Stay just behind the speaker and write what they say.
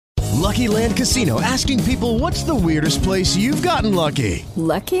Lucky Land Casino, asking people, what's the weirdest place you've gotten lucky?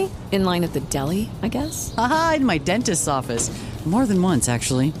 Lucky? In line at the deli, I guess? Aha, in my dentist's office. More than once,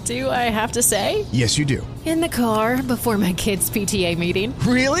 actually. Do I have to say? Yes, you do. In the car before my kids' PTA meeting.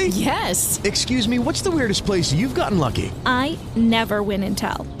 Really? Yes. Excuse me, what's the weirdest place you've gotten lucky? I never win and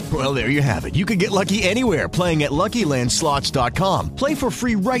tell. Well, there you have it. You can get lucky anywhere, playing at LuckyLandSlots.com. Play for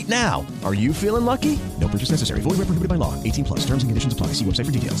free right now. Are you feeling lucky? No purchase necessary. Void where prohibited by law. 18 plus. Terms and conditions apply. See website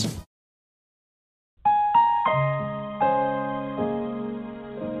for details.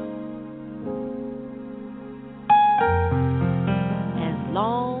 As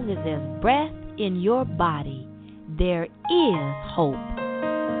long as there's breath in your body, there is hope.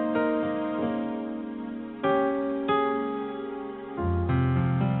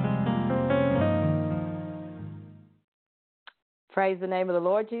 Praise the name of the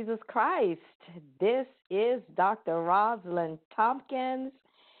Lord Jesus Christ. This is Dr. Rosalind Tompkins,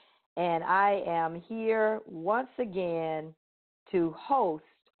 and I am here once again to host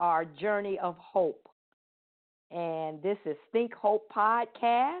our Journey of Hope. And this is Think Hope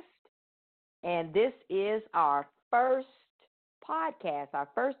Podcast, and this is our first podcast, our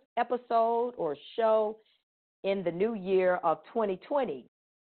first episode or show in the new year of 2020.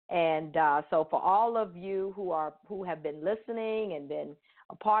 And so for all of you who have been listening and been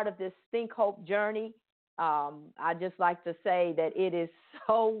a part of this Think Hope journey, I just like to say that it is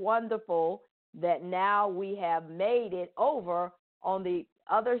so wonderful that now we have made it over on the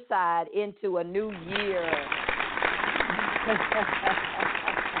other side into a new year.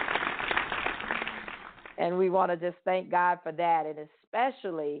 And we want to just thank God for that. And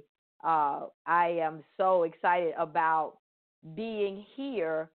especially, I am so excited about being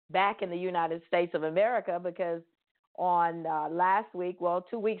here back in the United States of America, because on last week,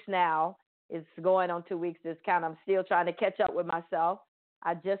 2 weeks now, it's going on 2 weeks, I'm still trying to catch up with myself.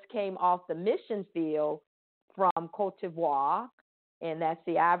 I just came off the mission field from Côte d'Ivoire, and that's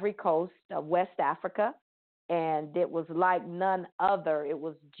the Ivory Coast of West Africa, and it was like none other. It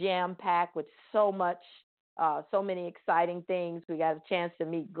was jam-packed with so many exciting things. We got a chance to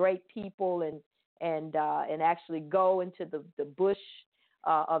meet great people and actually go into the bush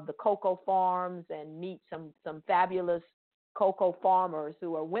of the cocoa farms and meet some fabulous cocoa farmers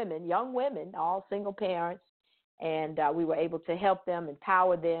who are women, young women, all single parents. And we were able to help them,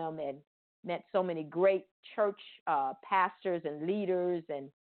 empower them, and met so many great church pastors and leaders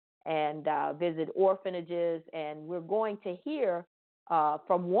and visit orphanages. And we're going to hear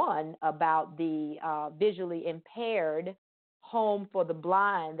from one about the visually impaired home for the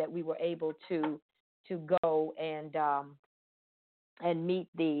blind that we were able to go and meet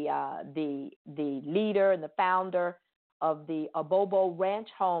the leader and the founder of the Abobo Ranch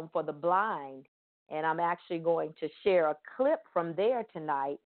Home for the Blind. And I'm actually going to share a clip from there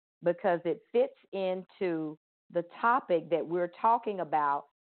tonight because it fits into the topic that we're talking about,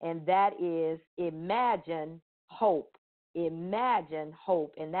 and that is imagine hope. Imagine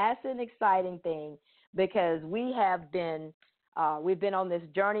hope. And that's an exciting thing because we've been on this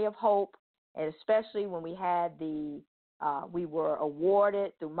journey of hope, and especially when we had we were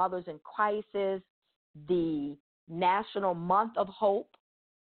awarded through Mothers in Crisis the National Month of Hope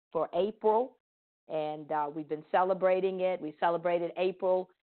for April, and we've been celebrating it. We celebrated April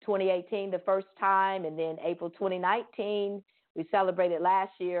 2018 the first time, and then April 2019 we celebrated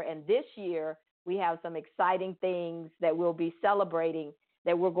last year, and this year we have some exciting things that we'll be celebrating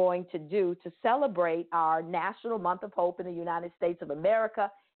that we're going to do to celebrate our National Month of Hope in the United States of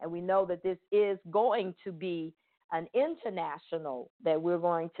America. And we know that this is going to be an international, that we're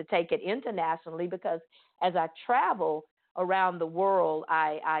going to take it internationally, because as I travel around the world,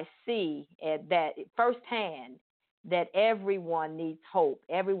 I see that firsthand that everyone needs hope.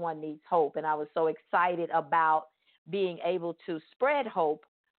 Everyone needs hope. And I was so excited about being able to spread hope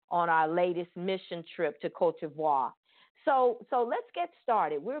on our latest mission trip to Côte d'Ivoire. So let's get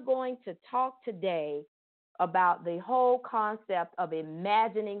started. We're going to talk today about the whole concept of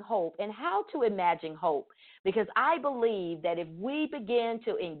imagining hope and how to imagine hope, because I believe that if we begin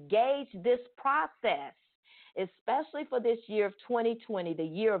to engage this process, especially for this year of 2020, the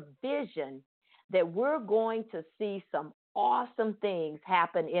year of vision, that we're going to see some awesome things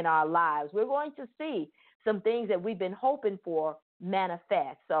happen in our lives. We're going to see some things that we've been hoping for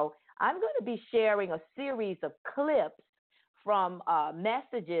manifest. So I'm going to be sharing a series of clips from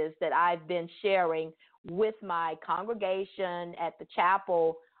messages that I've been sharing with my congregation at the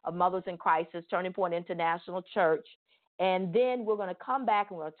chapel of Mothers in Crisis, Turning Point International Church. And then we're going to come back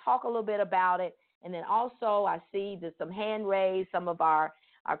and we're going to talk a little bit about it. And then also I see there's some hand raised. Some of our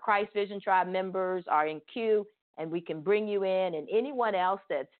Christ Vision Tribe members are in queue. and we can bring you in. And anyone else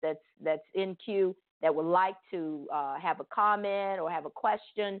that's in queue that would like to have a comment or have a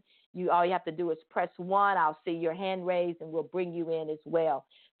question, all you have to do is press 1. I'll see your hand raised, and we'll bring you in as well.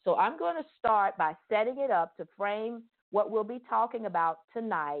 So I'm going to start by setting it up to frame what we'll be talking about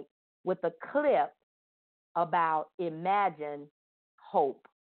tonight with a clip about imagine hope,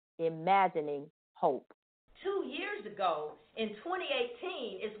 imagining hope. 2 years ago, in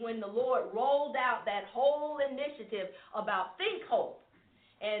 2018, is when the Lord rolled out that whole initiative about Think Hope.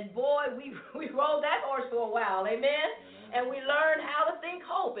 And boy, we rode that horse for a while, amen? And we learned how to think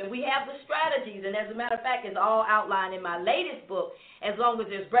hope, and we have the strategies. And as a matter of fact, it's all outlined in my latest book, As Long as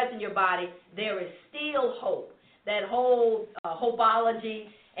There's Breath in Your Body, There Is Still Hope. That whole hopeology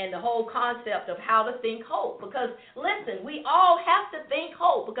and the whole concept of how to think hope. Because, listen, we all have to think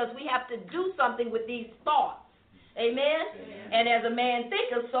hope because we have to do something with these thoughts. Amen? And as a man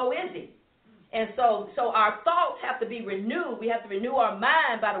thinketh, so is he. And so our thoughts have to be renewed. We have to renew our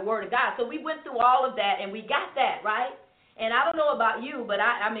mind by the word of God. So we went through all of that, and we got that, right? And I don't know about you, but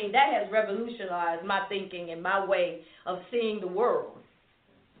I mean, that has revolutionized my thinking and my way of seeing the world.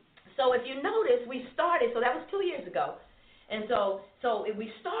 So if you notice, we started, so that was 2 years ago. And so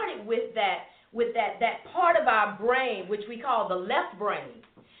we started with that part of our brain, which we call the left brain.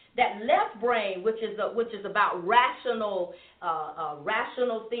 That left brain, which is about rational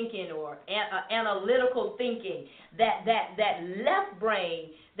thinking or analytical thinking. That left brain,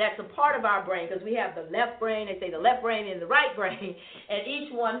 that's a part of our brain, because we have the left brain. They say the left brain and the right brain, and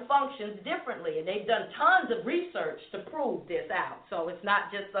each one functions differently. And they've done tons of research to prove this out. So it's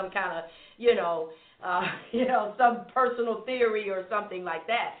not just some kind of some personal theory or something like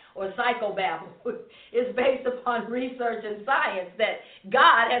that, or psychobabble. It's based upon research and science that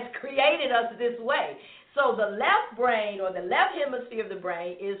God has created us this way. So the left brain, or the left hemisphere of the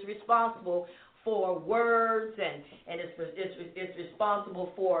brain, is responsible for words, and it's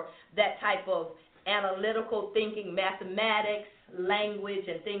responsible for that type of analytical thinking, mathematics, language,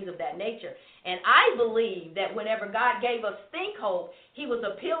 and things of that nature. And I believe that whenever God gave us Think Hope, he was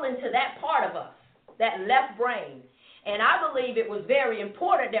appealing to that part of us, that left brain. And I believe it was very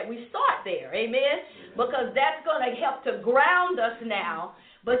important that we start there, amen? Because that's going to help to ground us now.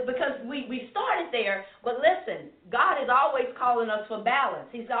 But because we started there, but listen, God is always calling us for balance.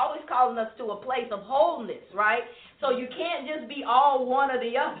 He's always calling us to a place of wholeness, right? So you can't just be all one or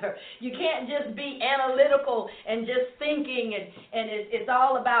the other. You can't just be analytical and just thinking, and it's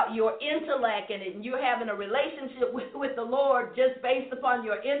all about your intellect, and you're having a relationship with the Lord just based upon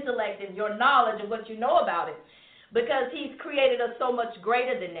your intellect and your knowledge of what you know about Him. Because He's created us so much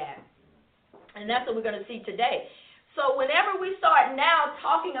greater than that. And that's what we're going to see today. So whenever we start now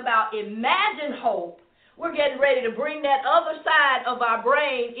talking about imagine hope, we're getting ready to bring that other side of our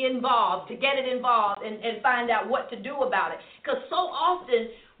brain involved, to get it involved and find out what to do about it. Because so often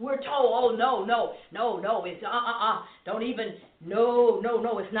we're told, oh, no, it's don't even, no,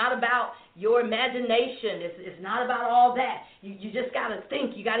 it's not about your imagination. It's not about all that. You just got to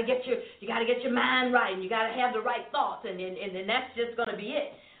think. You got to get your mind right, and you got to have the right thoughts, and that's just going to be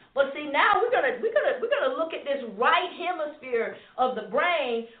it. But see, now we're gonna look at this right hemisphere of the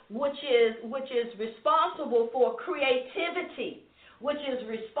brain, which is responsible for creativity, which is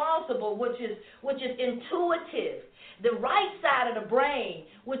intuitive. The right side of the brain,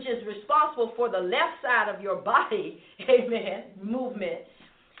 which is responsible for the left side of your body, amen, movement,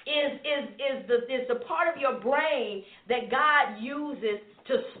 is the part of your brain that God uses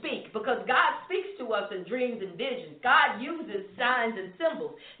to speak, because God speaks to us in dreams and visions. God uses signs and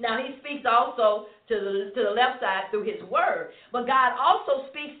symbols. Now, He speaks also to the left side through His Word, but God also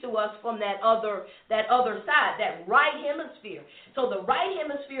speaks to us from that other side, that right hemisphere. So the right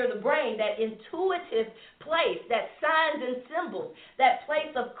hemisphere of the brain, that intuitive place, that signs and symbols, that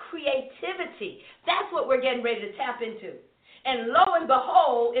place of creativity, that's what we're getting ready to tap into. And lo and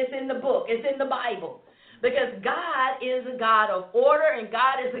behold, it's in the book, it's in the Bible. Because God is a God of order, and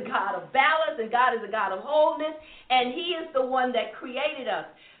God is a God of balance, and God is a God of wholeness, and He is the one that created us.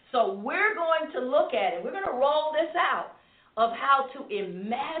 So we're going to look at it. We're going to roll this out of how to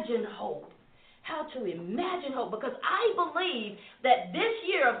imagine hope. How to imagine hope. Because I believe that this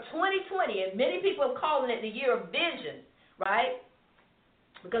year of 2020, and many people are calling it the year of vision, right?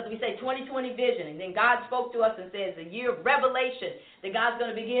 Because we say 2020 vision, and then God spoke to us and says the year of revelation, that God's going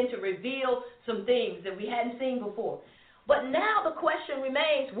to begin to reveal some things that we hadn't seen before. But now the question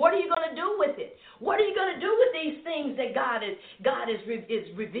remains, what are you going to do with it? What are you going to do with these things that God is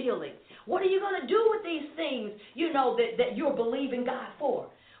revealing? What are you going to do with these things, that you're believing God for?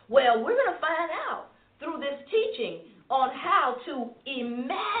 Well, we're going to find out through this teaching on how to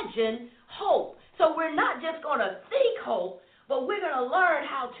imagine hope. So we're not just going to seek hope, but we're going to learn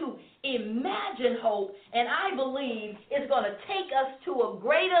how to imagine hope, and I believe it's going to take us to a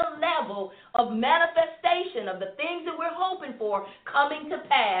greater level of manifestation of the things that we're hoping for coming to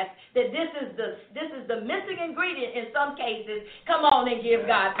pass, that this is the missing ingredient in some cases. Come on and give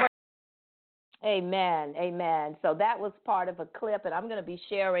God praise. Amen, amen. So that was part of a clip, and I'm going to be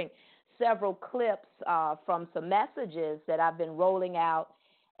sharing several clips from some messages that I've been rolling out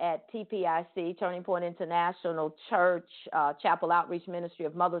at TPIC, Turning Point International Church, Chapel Outreach Ministry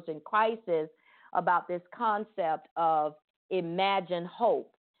of Mothers in Crisis, about this concept of imagine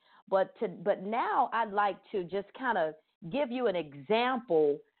hope. But now I'd like to just kind of give you an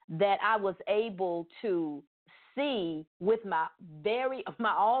example that I was able to see with my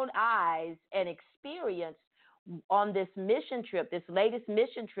own eyes and experience on this mission trip, this latest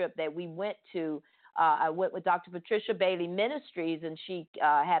mission trip that we went to. I went with Dr. Patricia Bailey Ministries, and she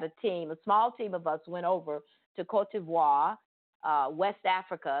had a small team of us went over to Côte d'Ivoire, West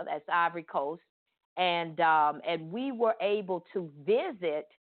Africa, that's Ivory Coast, and we were able to visit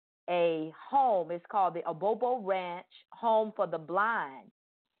a home. It's called the Abobo Ranch Home for the Blind.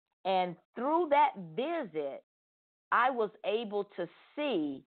 And through that visit, I was able to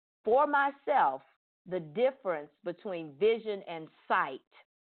see for myself the difference between vision and sight.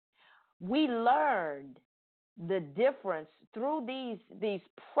 We learned the difference through these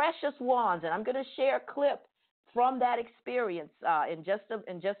precious wands, and I'm going to share a clip from that experience in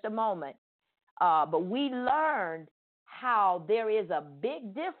just a moment. But we learned how there is a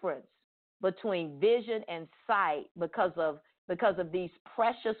big difference between vision and sight because of these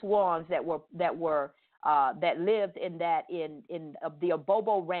precious wands that lived in the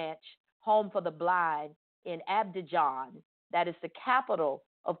Abobo Ranch Home for the Blind in Abidjan. That is the capital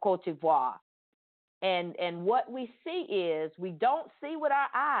of Côte d'Ivoire. And what we see is we don't see with our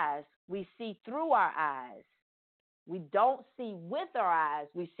eyes, we see through our eyes. We don't see with our eyes,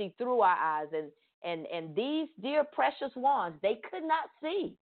 we see through our eyes. And these dear precious ones, they could not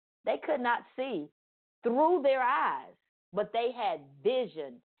see. They could not see through their eyes, but they had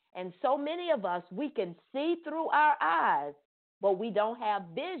vision. And so many of us, we can see through our eyes, but we don't have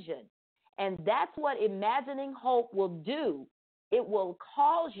vision. And that's what imagining hope will do. It will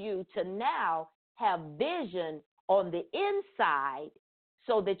cause you to now have vision on the inside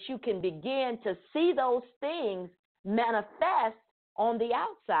so that you can begin to see those things manifest on the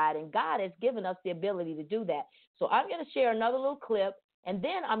outside. And God has given us the ability to do that. So I'm going to share another little clip, and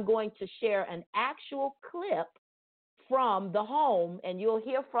then I'm going to share an actual clip from the home, and you'll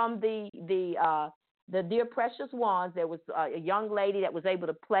hear from the dear precious ones. There was a young lady that was able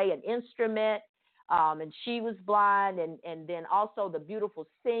to play an instrument, and she was blind, and then also the beautiful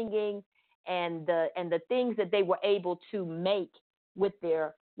singing and the things that they were able to make with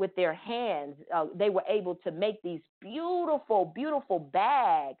their hands. They were able to make these beautiful, beautiful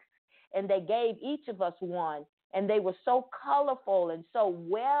bags, and they gave each of us one, and they were so colorful and so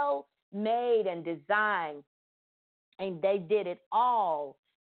well made and designed, and they did it all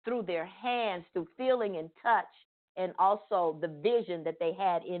through their hands, through feeling and touch, and also the vision that they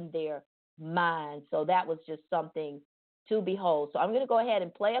had in their mind. So that was just something to behold. So I'm going to go ahead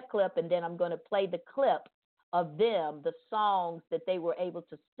and play a clip, and then I'm going to play the clip of them, the songs that they were able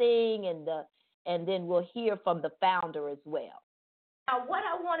to sing, and then we'll hear from the founder as well. Now, what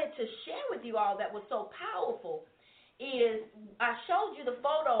I wanted to share with you all that was so powerful is I showed you the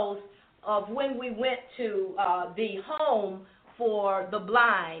photos of when we went to the home for the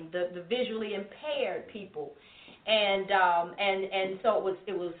blind, the visually impaired people, and so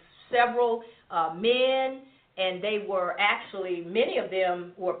it was several men, and they were actually, many of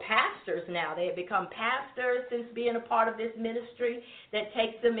them were pastors now. They had become pastors since being a part of this ministry that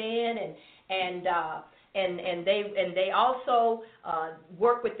takes them in, and they also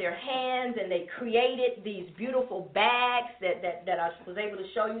work with their hands, and they created these beautiful bags that I was able to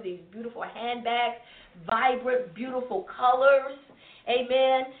show you, these beautiful handbags, vibrant, beautiful colors.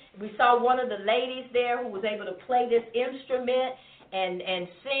 Amen. We saw one of the ladies there who was able to play this instrument and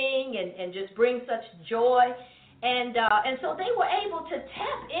sing and just bring such joy. And so they were able to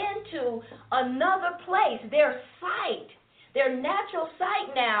tap into another place, their sight, their natural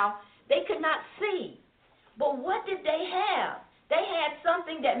sight now. They could not see. But what did they have? They had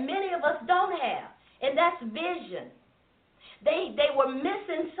something that many of us don't have, and that's vision. They were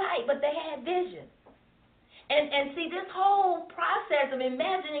missing sight, but they had vision. And see, this whole process of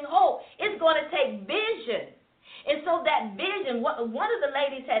imagining hope is going to take vision. And so that vision, one of the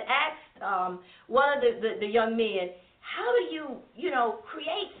ladies had asked one of the young men, how do you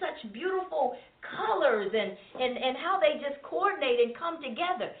create such beautiful colors and how they just coordinate and come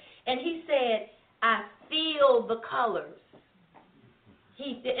together? And he said, I feel the colors.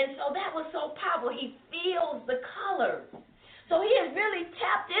 And so that was so powerful. He feels the colors. So he has really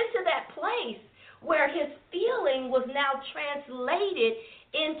tapped into that place where his feeling was now translated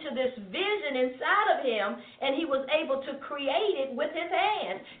into this vision inside of him, and he was able to create it with his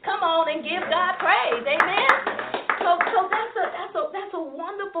hands. Come on and give God praise, amen. So that's a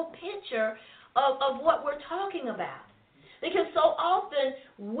wonderful picture of what we're talking about. Because so often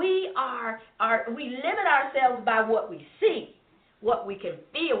we limit ourselves by what we see, what we can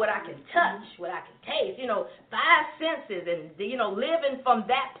feel, what I can touch, what I can taste, five senses, and, living from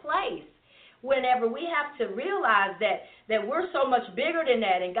that place. Whenever we have to realize that we're so much bigger than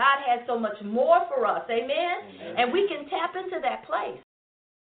that, and God has so much more for us, amen? And we can tap into that place.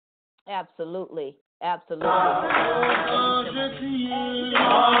 Absolutely. Absolutely.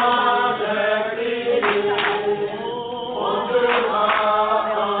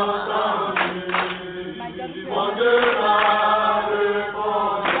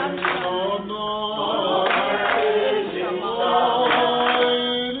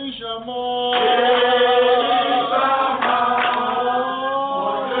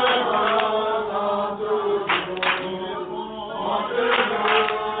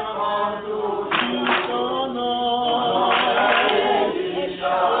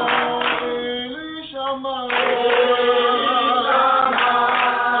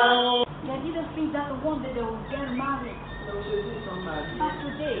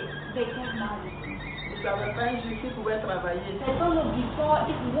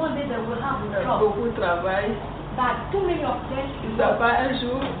 Beaucoup de travail. Too many of them. Ils ne savent pas un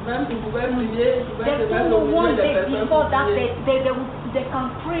jour, même ils pouvaient prier, ils pouvaient se mettre au milieu des personnes pour prier. They can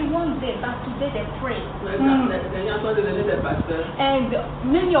pray one day, but today they pray. Les gens sont devenus des pasteurs. And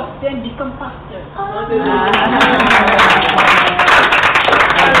many of them become pastors.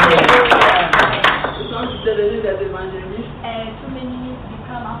 Ils sont devenus des évangélistes. And too many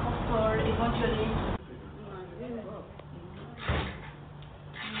become apostles, evangelists.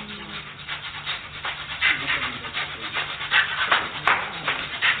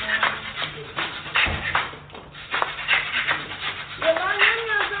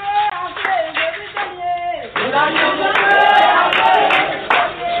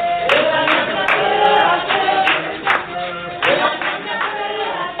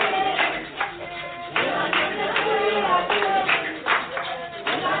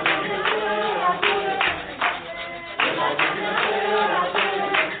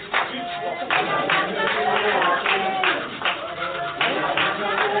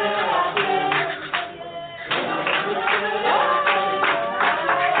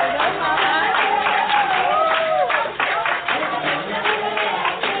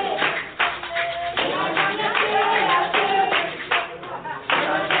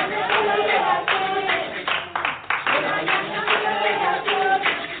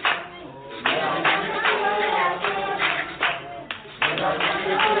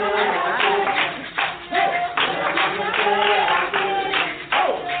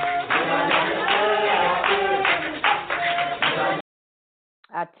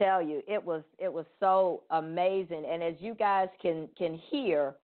 I tell you, it was so amazing, and as you guys can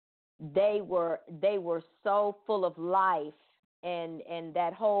hear, they were so full of life, and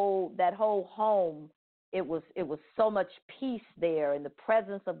that whole home, it was so much peace there, and the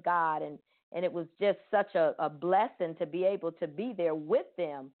presence of God, and it was just such a blessing to be able to be there with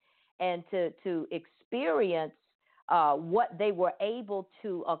them, and to experience what they were able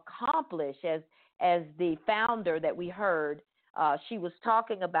to accomplish. As the founder that we heard. She was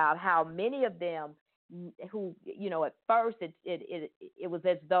talking about how many of them who, at first it was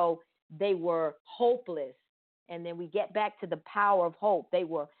as though they were hopeless. And then we get back to the power of hope. They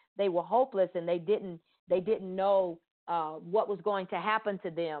were hopeless, and they didn't know what was going to happen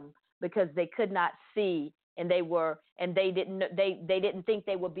to them because they could not see, and they didn't think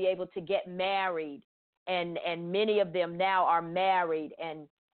they would be able to get married. And many of them now are married, and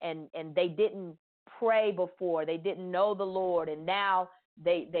they didn't pray before. They didn't know the Lord, and now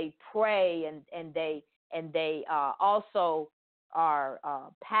they pray, and they also are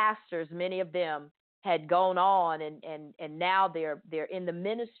pastors. Many of them had gone on, and now they're in the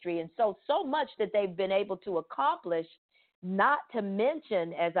ministry, and so much that they've been able to accomplish. Not to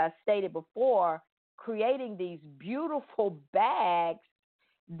mention, as I stated before, creating these beautiful bags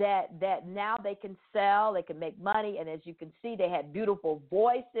that now they can sell. They can make money, and as you can see, they had beautiful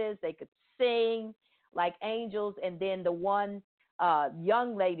voices. They could sing like angels, and then the one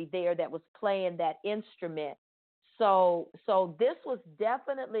young lady there that was playing that instrument. So this was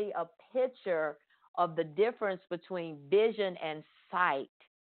definitely a picture of the difference between vision and sight.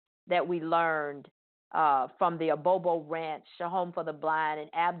 that we learned from the Abobo Ranch, Home for the Blind in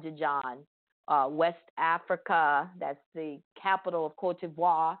Abidjan, West Africa. That's the capital of Cote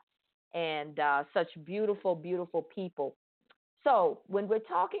d'Ivoire, and such beautiful, beautiful people. So when we're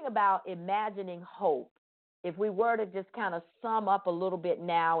talking about imagining hope, if we were to just kind of sum up a little bit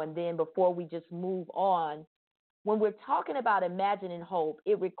now and then before we just move on, when we're talking about imagining hope,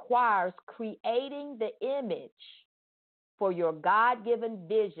 it requires creating the image for your God-given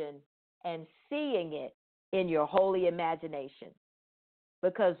vision and seeing it in your holy imagination.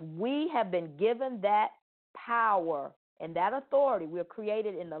 Because we have been given that power and that authority. We're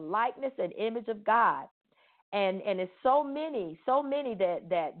created in the likeness and image of God. And it's so many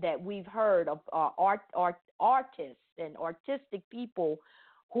that we've heard of artists and artistic people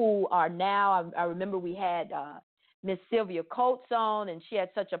who are now, I remember we had Miss Sylvia Coates on, and she had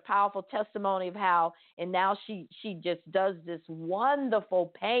such a powerful testimony of how, and now she just does this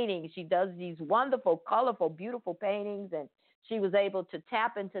wonderful painting. She does these wonderful, colorful, beautiful paintings, and she was able to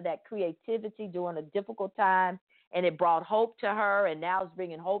tap into that creativity during a difficult time, and it brought hope to her, and now it's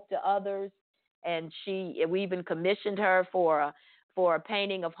bringing hope to others. And we even commissioned her for a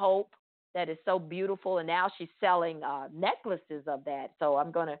painting of hope that is so beautiful, and now she's selling necklaces of that. So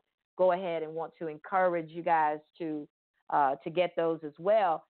I'm going to go ahead and want to encourage you guys to get those as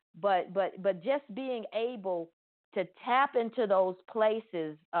well. But just being able to tap into those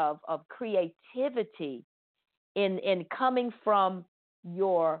places of creativity in coming from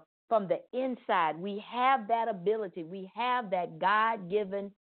the inside. We have that ability. We have that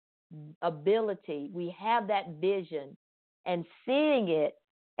God-given ability. We have that vision, and seeing it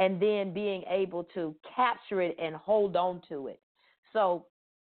and then being able to capture it and hold on to it. So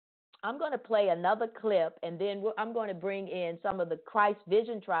I'm going to play another clip, and then I'm going to bring in some of the Christ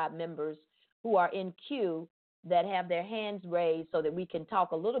Vision Tribe members who are in queue that have their hands raised so that we can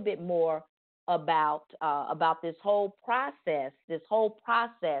talk a little bit more about this whole process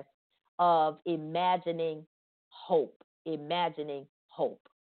of imagining hope.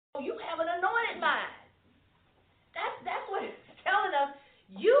 You have an anointed mind. That's what it's telling us.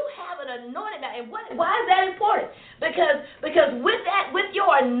 You have an anointed mind. And why is that important? Because with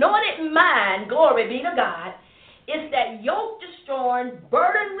your anointed mind, glory be to God, it's that yoke-destroying,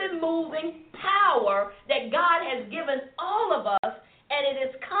 burden-removing power that God has given all of us, and it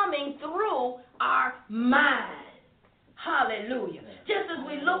is coming through our mind. Hallelujah. Just as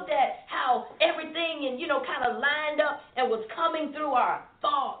we looked at how everything and kind of lined up and was coming through our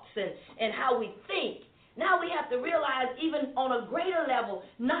thoughts and how we think. Now we have to realize, even on a greater level,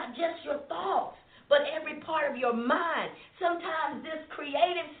 not just your thoughts, but every part of your mind. Sometimes this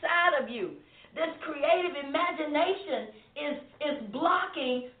creative side of you, this creative imagination is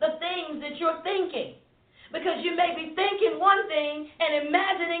blocking the things that you're thinking. Because you may be thinking one thing and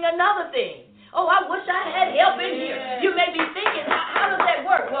imagining another thing. Oh, I wish I had help in here. You may be thinking, how does that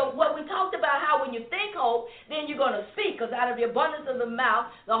work? Well, we talked about how when you think hope, then you're going to speak, because out of the abundance of the mouth,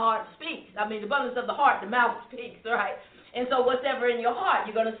 the heart speaks. The abundance of the heart, the mouth speaks, right? And so whatever in your heart,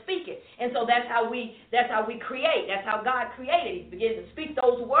 you're going to speak it. And so that's how we create. That's how God created. He begins to speak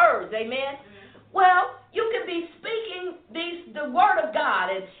those words, amen? Well, you can be speaking the word of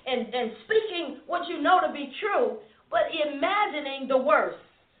God and speaking what you know to be true, but imagining the worst.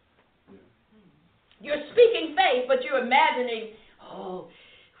 You're speaking faith, but you're imagining, oh,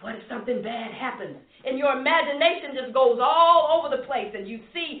 what if something bad happens? And your imagination just goes all over the place, and you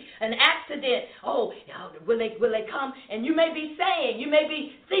see an accident. Oh, will they come? And you may be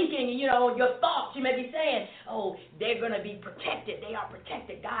thinking, your thoughts, you may be saying, oh, they're going to be protected. They are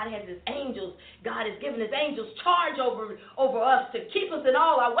protected. God has his angels. God has given his angels charge over us to keep us in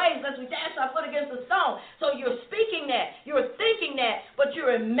all our ways, lest we dash our foot against a stone. So you're speaking that. You're thinking that, but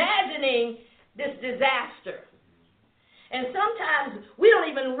you're imagining this disaster. And sometimes we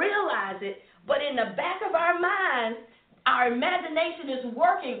don't even realize it, but in the back of our minds, our imagination is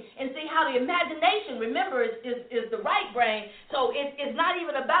working. And see how the imagination, remember, is the right brain. So it's not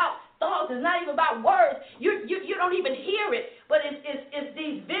even about thoughts. It's not even about words. You don't even hear it, but it's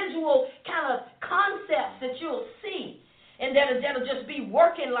these visual kind of concepts that you'll see. And that'll just be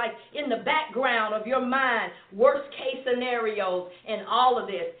working like in the background of your mind, worst case scenarios and all of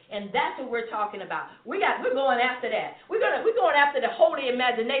this. And that's what we're talking about. We're going after that. We're going after the holy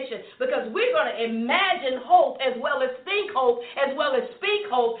imagination, because we're going to imagine hope as well as think hope as well as speak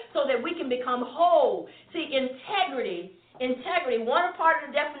hope, so that we can become whole. See, integrity, one part of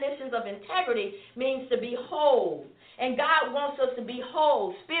the definitions of integrity means to be whole. And God wants us to be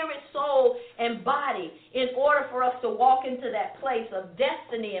whole, spirit, soul, and body, in order for us to walk into that place of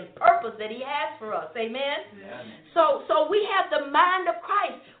destiny and purpose that he has for us. Amen? Yeah. So we have the mind of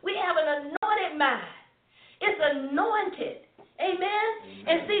Christ. We have an anointed mind. It's anointed. Amen?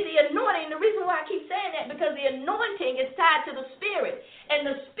 And see, the anointing, the reason why I keep saying that, because the anointing is tied to the Spirit. And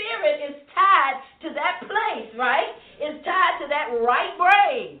the Spirit is tied to that place, right? It's tied to that right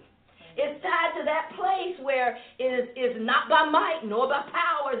brain. It's tied to that place where it is not by might, nor by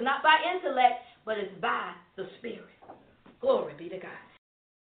power, it's not by intellect, but it's by the Spirit. Glory be to God.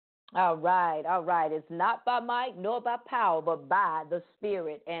 All right, all right. It's not by might nor by power, but by the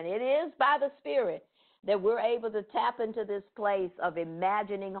Spirit. And it is by the Spirit that we're able to tap into this place of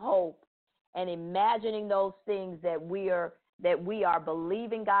imagining hope and imagining those things that we are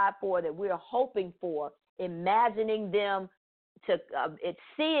believing God for, that we're hoping for, imagining them,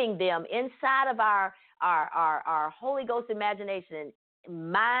 seeing them inside of our Holy Ghost imagination,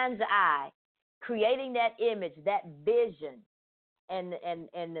 mind's eye, creating that image, that vision. And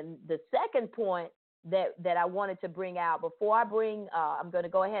then the second point that I wanted to bring out before I bring, I'm going to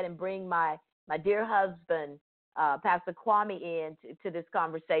go ahead and bring my dear husband, Pastor Kwame, in to this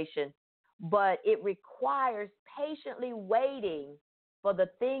conversation. But it requires patiently waiting for the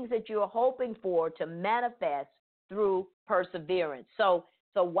things that you're hoping for to manifest through perseverance. So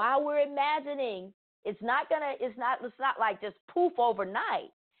while we're imagining, it's not like just poof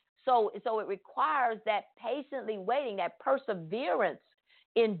overnight. So it requires that patiently waiting, that perseverance,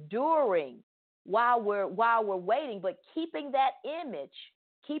 enduring while we're waiting, but keeping the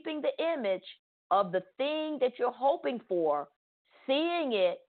image of the thing that you're hoping for, seeing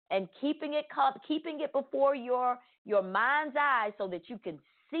it and keeping it before your mind's eye so that you can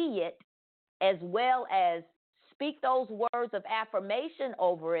see it, as well as speak those words of affirmation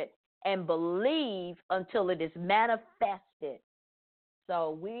over it and believe until it is manifested.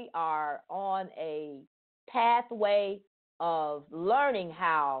 So we are on a pathway of learning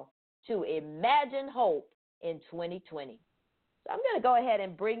how to imagine hope in 2020. So I'm going to go ahead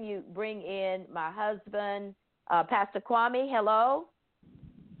and bring in my husband, Pastor Kwame. Hello.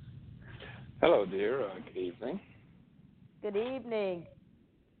 Hello, dear. Good evening. Good evening.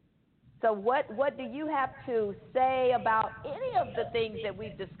 So what do you have to say about any of the things that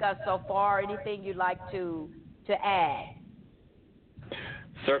we've discussed so far? Anything you'd like to add?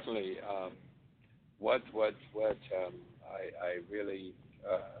 Certainly. What I really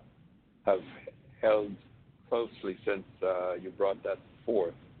have held closely since you brought that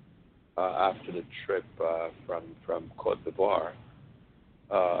forth after the trip from Côte d'Ivoire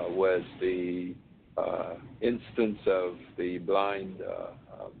was the instance of the blind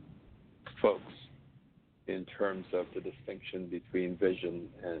folks in terms of the distinction between vision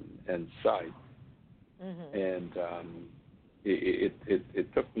and sight. Mm-hmm. And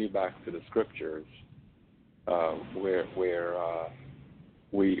it took me back to the scriptures where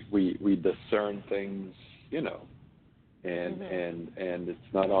we discern things, and mm-hmm. and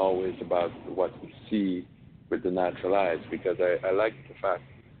it's not always about what we see with the natural eyes, because I like the fact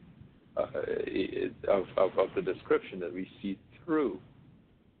of the description that we see through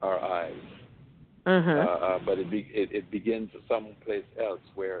our eyes, mm-hmm. But it begins someplace else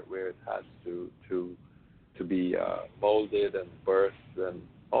where it has to be molded and birthed and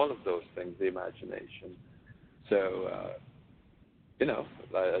all of those things, the imagination. So,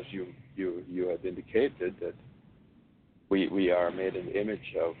 as you have indicated, that we are made in the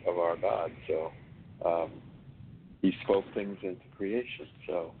image of our God. So He spoke things into creation.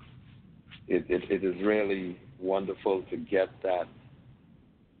 So it is really wonderful to get that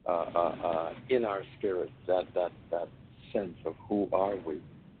in our spirit, that sense of who are we.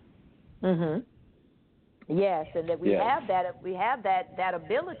 Mm-hmm. Yes, and that we have that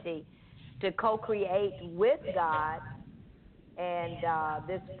ability to co-create with God, and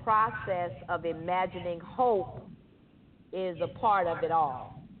this process of imagining hope is a part of it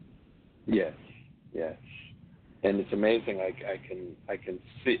all. Yes, and it's amazing.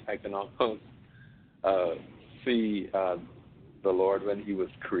 I can almost see the Lord when He was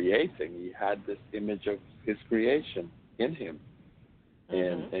creating. He had this image of His creation in Him,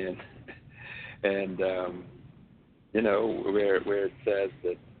 mm-hmm. and where it says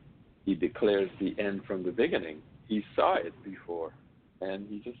that He declares the end from the beginning. He saw it before, and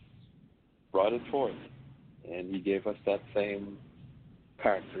He just brought it forth, and He gave us that same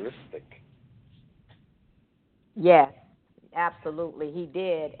characteristic. Yes, absolutely, He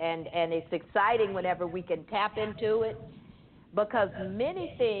did, and it's exciting whenever we can tap into it, because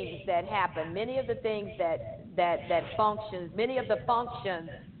many things that happen, many of the things that functions, many of the functions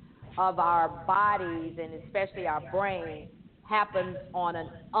of our bodies and especially our brain happens on an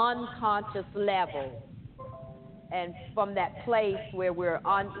unconscious level, and from that place where we're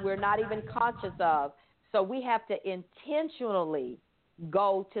not even conscious of. So we have to intentionally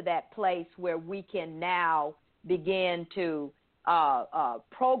go to that place where we can now begin to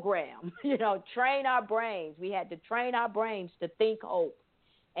program, train our brains. We had to train our brains to think hope.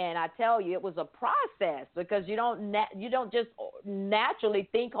 And I tell you, it was a process, because you don't just naturally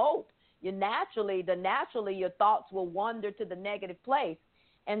think hope. Naturally your thoughts will wander to the negative place.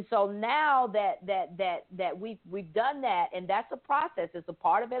 And so now that we've done that, and that's a process. It's a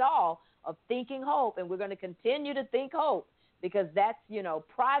part of it all, of thinking hope, and we're going to continue to think hope, because that's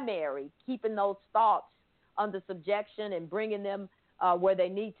primary, keeping those thoughts under subjection and bringing them where they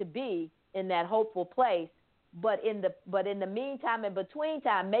need to be in that hopeful place. But in the meantime, in between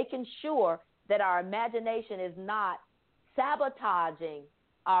time, making sure that our imagination is not sabotaging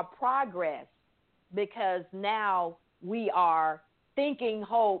our progress, because now we are thinking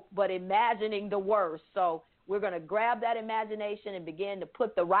hope but imagining the worst. So we're going to grab that imagination and begin to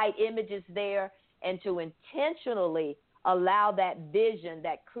put the right images there, and to intentionally allow that vision,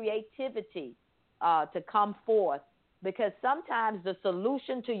 that creativity to come forth, because sometimes the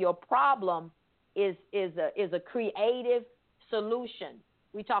solution to your problem is a creative solution.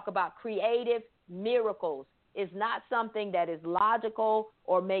 We talk about creative miracles. It's not something that is logical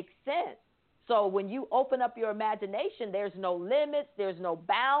or makes sense. So when you open up your imagination, there's no limits, there's no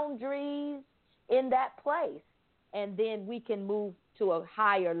boundaries in that place, and then we can move to a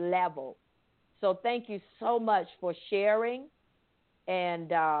higher level. So thank you so much for sharing, and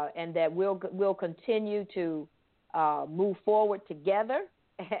that we'll continue to move forward together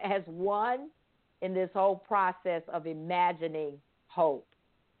as one in this whole process of imagining hope.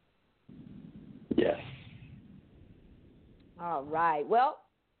 Yes. All right. Well,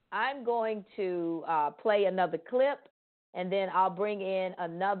 I'm going to play another clip, and then I'll bring in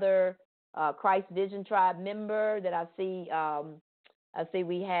another Christ Vision Tribe member that I see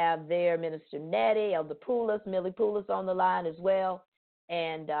we have there, Minister Nettie, Elder Poulos, Millie Poulos on the line as well.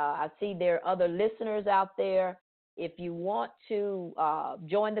 And I see there are other listeners out there. If you want to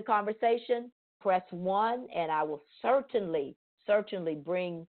join the conversation, press 1, and I will certainly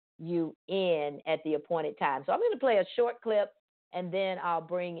bring you in at the appointed time. So I'm going to play a short clip, and then I'll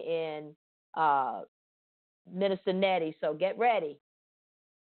bring in Minister Nettie. So get ready.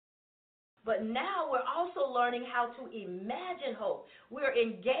 But now we're also learning how to imagine hope. We're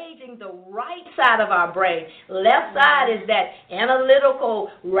engaging the right side of our brain. Left side is that analytical,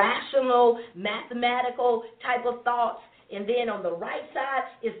 rational, mathematical type of thoughts. And then on the right side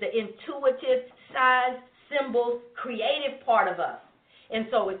is the intuitive, signs, symbols, creative part of us. And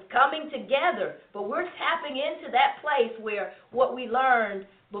so it's coming together, but we're tapping into that place where what we learned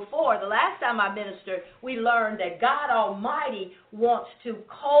before, the last time I ministered, we learned that God Almighty wants to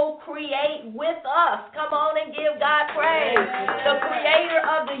co-create with us. Come on and give God praise. The creator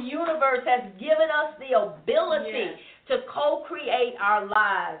of the universe has given us the ability to co-create our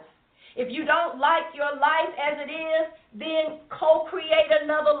lives. If you don't like your life as it is, then co-create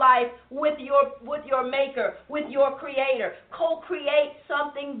another life with your maker, with your creator. Co-create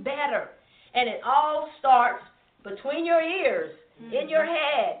something better. And it all starts between your ears, in your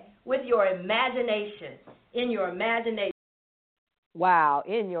head, with your imagination. In your imagination. Wow,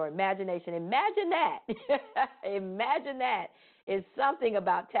 in your imagination. Imagine that. Imagine that. It's something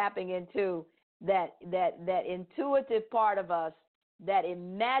about tapping into that intuitive part of us, that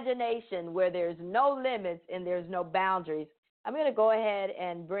imagination where there's no limits and there's no boundaries. I'm going to go ahead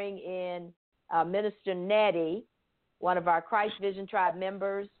and bring in Minister Nettie, one of our Christ Vision Tribe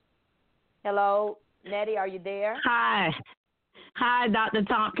members. Hello, Nettie, are you there? Hi, Dr.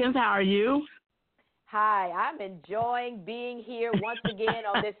 Tompkins. How are you? Hi, I'm enjoying being here once again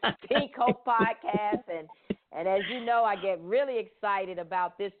on this Speak Hope podcast. And as you know, I get really excited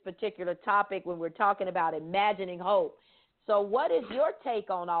about this particular topic when we're talking about imagining hope. So what is your take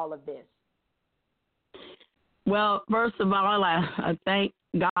on all of this? Well, first of all, I thank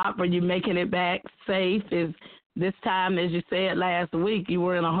God for you making it back safe. This time, as you said last week, you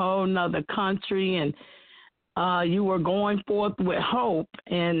were in a whole nother country, and you were going forth with hope.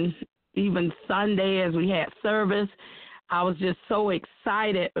 And even Sunday, as we had service, I was just so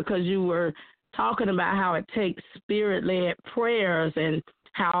excited because you were talking about how it takes spirit-led prayers and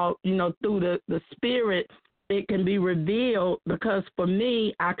how, through the spirit, it can be revealed. Because for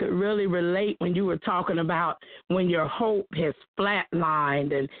me, I could really relate when you were talking about when your hope has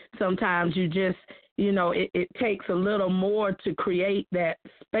flatlined, and sometimes you just, it takes a little more to create that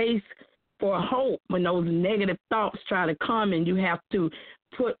space for hope when those negative thoughts try to come, and you have to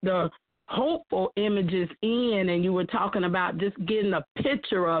put the hopeful images in, and you were talking about just getting a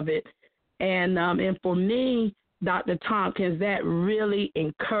picture of it. And for me, Dr. Tompkins, that really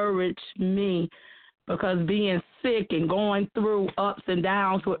encouraged me, because being sick and going through ups and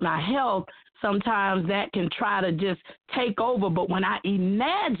downs with my health, sometimes that can try to just take over. But when I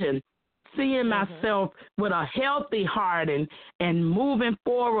imagine seeing myself with a healthy heart and moving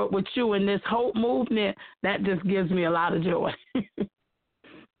forward with you in this hope movement, that just gives me a lot of joy.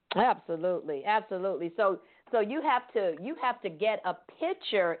 Absolutely, absolutely. So you have to get a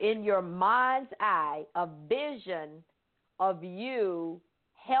picture in your mind's eye, a vision of you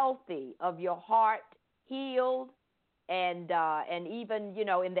healthy, of your heart healed, and even, you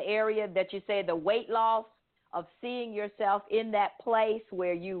know, in the area that you say the weight loss, of seeing yourself in that place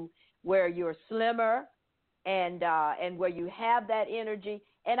where you're slimmer and where you have that energy.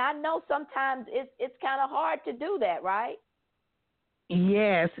 And I know sometimes it's kind of hard to do that, right?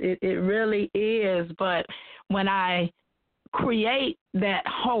 Yes, it really is. But when I create that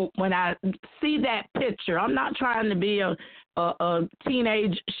hope, when I see that picture, I'm not trying to be a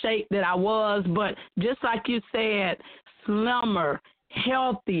teenage shape that I was, but just like you said, slimmer,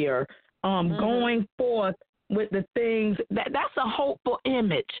 healthier, going forth with the things, that's a hopeful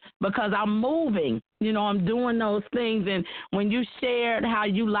image because I'm moving, you know, I'm doing those things. And when you shared how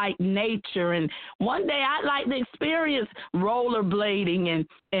you like nature, and one day I'd like to experience rollerblading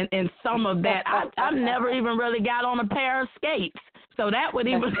and some of that. I've never even really got on a pair of skates. So that would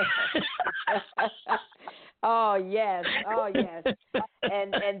even... Oh yes.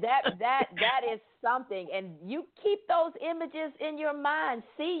 And that is something. And you keep those images in your mind.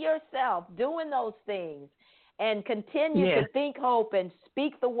 See yourself doing those things and continue to think hope and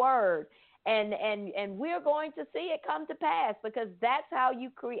speak the word. And we're going to see it come to pass because that's how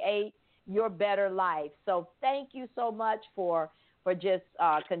you create your better life. So thank you so much for just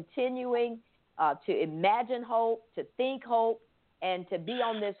continuing to imagine hope, to think hope, and to be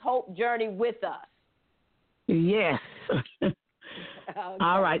on this hope journey with us. Yes. Okay.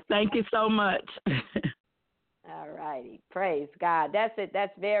 All right. Thank you so much. All righty. Praise God. That's it.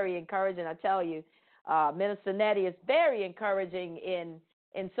 That's very encouraging. I tell you, Minister Nettie is very encouraging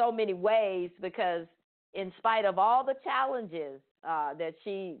in so many ways because in spite of all the challenges that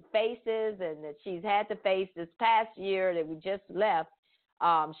she faces and that she's had to face this past year that we just left,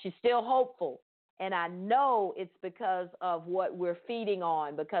 she's still hopeful. And I know it's because of what we're feeding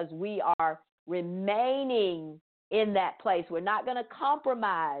on, because we are remaining in that place. We're not going to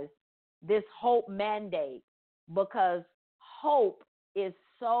compromise this hope mandate because hope is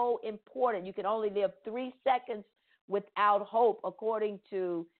so important. You can only live 3 seconds without hope, according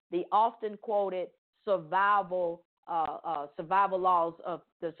to the often quoted survival laws of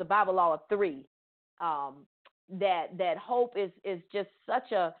the survival law of 3. That hope is just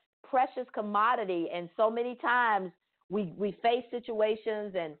such a precious commodity, and so many times we face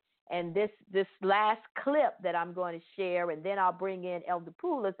situations and this last clip that I'm going to share, and then I'll bring in Elder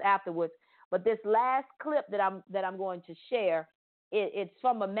Poulos afterwards. But this last clip that I'm going to share, it's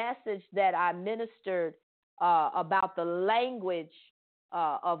from a message that I ministered about the language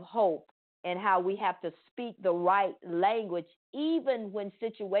of hope and how we have to speak the right language even when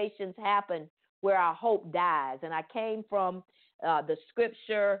situations happen where our hope dies. And I came from the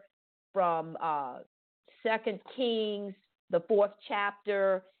scripture from 2 Kings, the 4th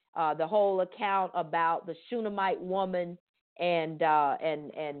chapter, the whole account about the Shunammite woman and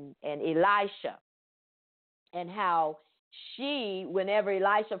Elisha, and how she, whenever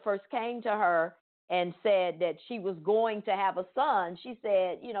Elisha first came to her and said that she was going to have a son, she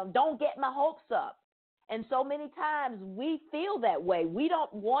said, you know, don't get my hopes up. And so many times we feel that way. We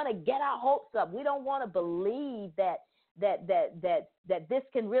don't want to get our hopes up. We don't want to believe that this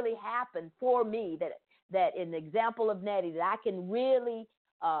can really happen for me, that in the example of Nettie, that I can really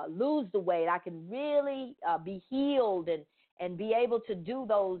lose the weight, I can really be healed and be able to do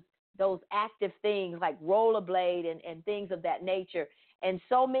those active things like rollerblade and things of that nature. And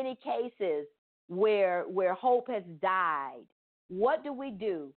so many cases where hope has died. What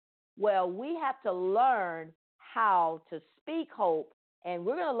do? Well, we have to learn how to speak hope, and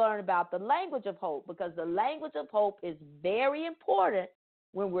we're going to learn about the language of hope, because the language of hope is very important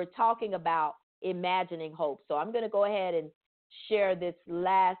when we're talking about imagining hope. So I'm going to go ahead and share this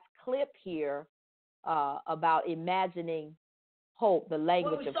last clip here about imagining hope, the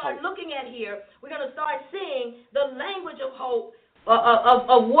language of hope. What we start looking at here, we're going to start seeing the language of hope,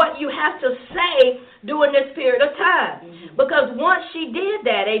 of what you have to say during this period of time. Mm-hmm. Because once she did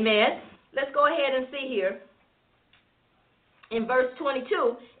that, amen, let's go ahead and see here. In verse 22,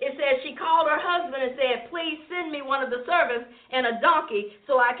 it says, she called her husband and said, please send me one of the servants and a donkey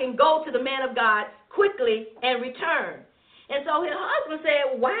so I can go to the man of God quickly and return. And so his husband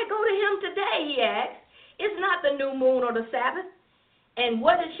said, why go to him today, he asked. It's not the new moon or the Sabbath. And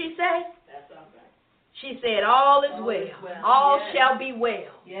what did she say? That's all right. She said, all is well. All shall be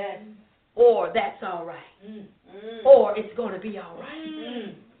well. Yes. Or that's all right. Or it's going to be all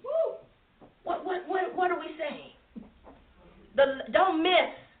right. What are we saying? Don't miss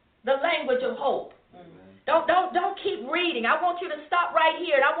the language of hope. Don't keep reading. I want you to stop right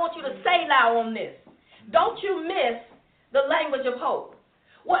here, and I want you to say loud on this. Don't you miss the language of hope.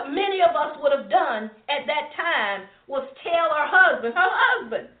 What many of us would have done at that time was tell her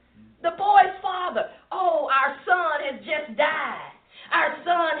husband, the boy's father, oh, our son has just died. Our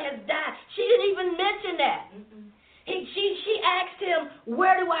son has died. She didn't even mention that. She asked him,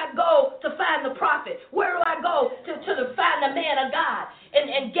 where do I go to find the prophet? Where do I go to find the man of God?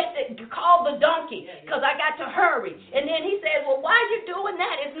 And call the donkey, because I got to hurry. And then he says, well, why are you doing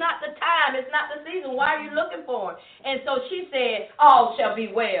that? It's not the time. It's not the season. Why are you looking for him? And so she said, all shall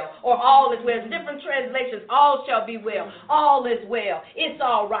be well, or all is well. Different translations, all shall be well. All is well. It's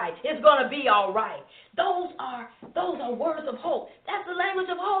all right. It's going to be all right. Those are words of hope. That's the language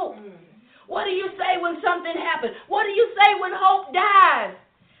of hope. What do you say when something happens? What do you say when hope dies?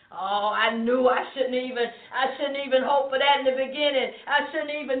 Oh, I knew I shouldn't even hope for that in the beginning. I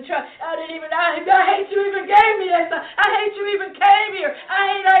shouldn't even try. I hate you even gave me that. I hate you even came here.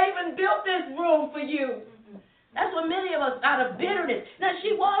 I even built this room for you. That's what many of us, out of bitterness. Now,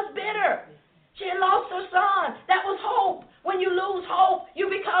 she was bitter. She had lost her son. That was hope. When you lose hope, you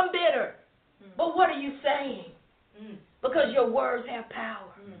become bitter. But what are you saying? Because your words have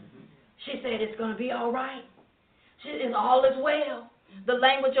power. She said it's going to be all right. All is well. The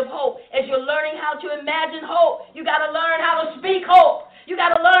language of hope. As you're learning how to imagine hope, you got to learn how to speak hope. You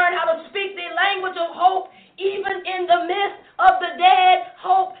got to learn how to speak the language of hope, even in the midst of the dead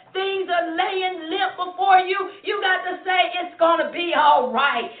hope. Things are laying limp before you. You got to say it's going to be all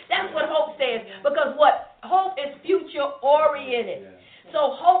right. That's what hope says. Because what? Hope is future oriented.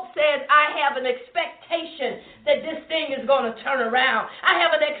 So hope says, I have an expectation that this thing is going to turn around. I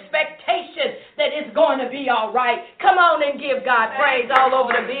have an expectation that it's going to be all right. Come on and give God praise all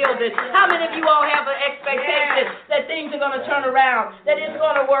over the building. How many of you all have an expectation that things are going to turn around, that it's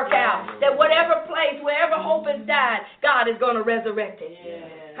going to work out, that whatever place, wherever hope has died, God is going to resurrect it?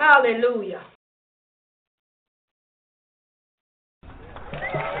 Hallelujah.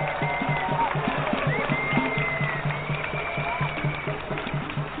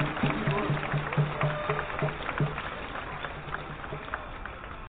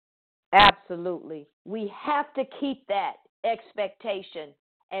 Absolutely. We have to keep that expectation.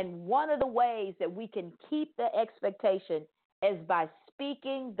 And one of the ways that we can keep the expectation is by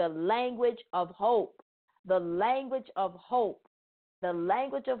speaking the language of hope. The language of hope. The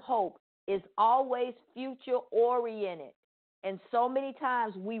language of hope is always future oriented. And so many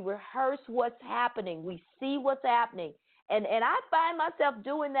times we rehearse what's happening. We see what's happening. And I find myself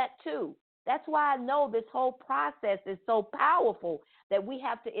doing that too. That's why I know this whole process is so powerful that we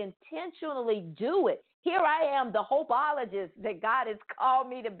have to intentionally do it. Here I am, the hopeologist that God has called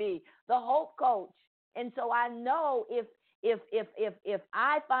me to be, the hope coach. And so I know if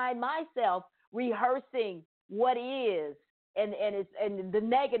I find myself rehearsing what is and the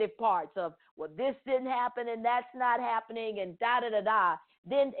negative parts of, well, this didn't happen and that's not happening and da-da-da-da,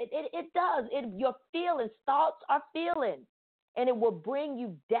 then it does. Your feelings, thoughts are feelings. And it will bring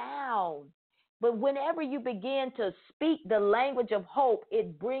you down. But whenever you begin to speak the language of hope,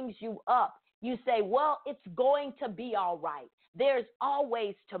 it brings you up. You say, well, it's going to be all right. There's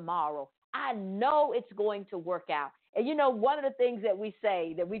always tomorrow. I know it's going to work out. And you know, one of the things that we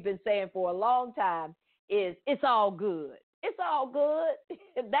say, that we've been saying for a long time, is it's all good. It's all good.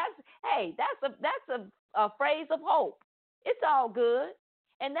 That's a phrase of hope. It's all good.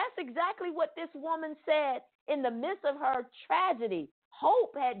 And that's exactly what this woman said. In the midst of her tragedy,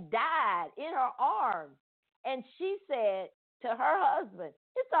 hope had died in her arms. And she said to her husband,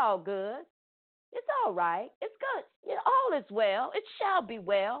 it's all good. It's all right. It's good. You know, all is well. It shall be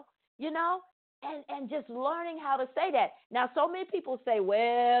well, you know, and just learning how to say that. Now, so many people say,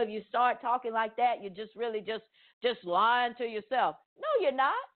 well, if you start talking like that, you're just really just lying to yourself. No, you're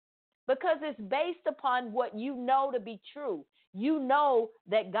not, because it's based upon what you know to be true. You know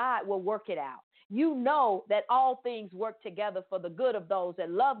that God will work it out. You know that all things work together for the good of those that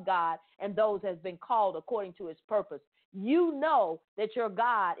love God and those that have been called according to his purpose. You know that your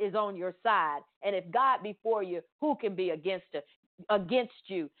God is on your side. And if God be for you, who can be against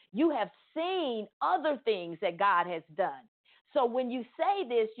you? You have seen other things that God has done. So when you say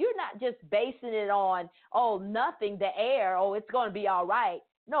this, you're not just basing it on, oh, nothing, the air, oh, it's going to be all right.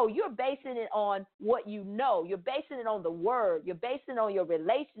 No, you're basing it on what you know. You're basing it on the word. You're basing it on your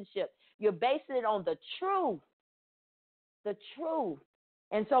relationship. You're basing it on the truth. The truth.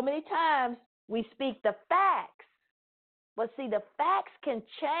 And so many times We speak the facts. But see, the facts can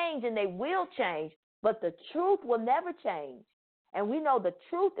change and they will change, but the truth will never change. And we know the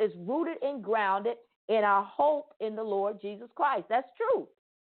truth is rooted and grounded in our hope in the Lord Jesus Christ. That's true.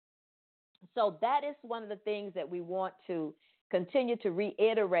 So that is one of the things that we want to continue to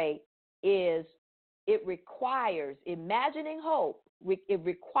reiterate is it requires imagining hope. It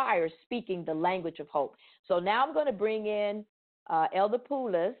requires speaking the language of hope. So now I'm going to bring in Elder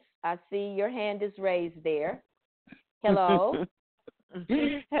Poulos. I see your hand is raised there. Hello.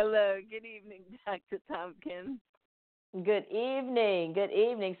 Hello. Good evening, Dr. Tompkins. Good evening. Good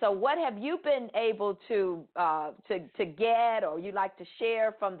evening. So what have you been able to get or you'd like to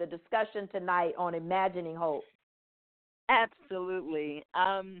share from the discussion tonight on imagining hope? Absolutely.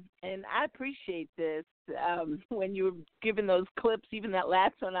 And I appreciate this. When you were giving those clips, even that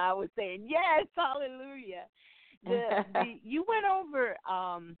last one, I was saying, yes, hallelujah. You went over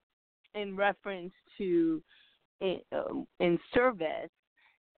in reference to in service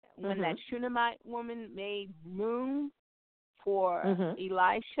when that Shunammite woman made room for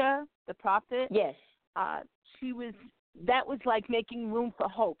Elisha, the prophet. Yes. That was like making room for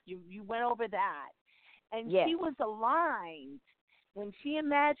hope. You went over that. And she was aligned. When she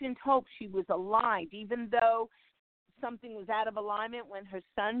imagined hope, she was aligned. Even though something was out of alignment when her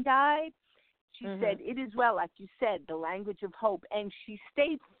son died, she said, it is well, like you said, the language of hope. And she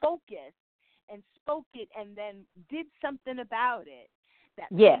stayed focused and spoke it and then did something about it. That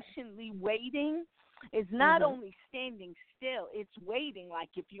patiently waiting is not only standing still, it's waiting. Like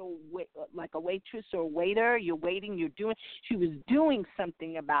if you're like a waitress or a waiter, you're waiting, she was doing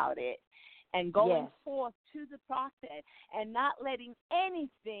something about it. And going forth to the prophet and not letting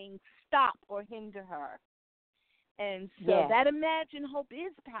anything stop or hinder her. And so that Imagine Hope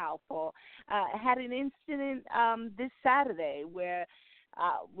is powerful. I had an incident this Saturday where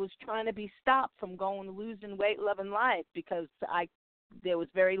I was trying to be stopped from losing weight, loving life because there was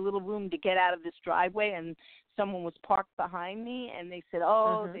very little room to get out of this driveway, and someone was parked behind me, and they said,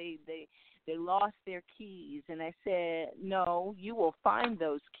 they lost their keys. And I said, no, you will find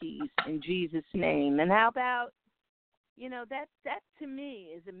those keys in Jesus' name. And how about, that to me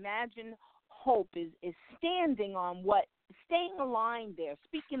is Imagine Hope is standing on staying aligned there,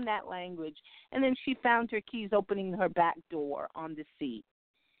 speaking that language. And then she found her keys opening her back door on the seat.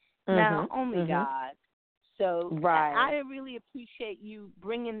 Now, only God. So I really appreciate you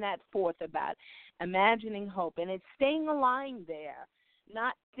bringing that forth about imagining hope. And it's staying aligned there.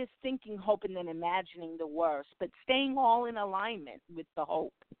 Not just thinking hope and then imagining the worst, but staying all in alignment with the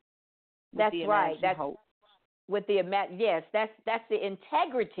hope. That's right. That's hope. With the that's the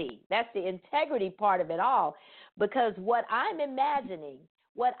integrity. That's the integrity part of it all. Because what I'm imagining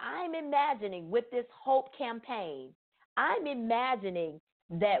with this hope campaign, I'm imagining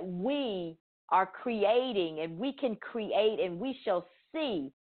that we are creating and we can create and we shall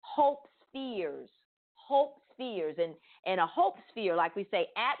see hope spheres. And a hope sphere, like we say,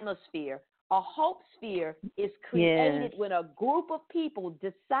 atmosphere, a hope sphere is created when a group of people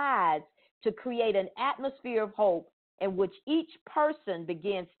decides to create an atmosphere of hope in which each person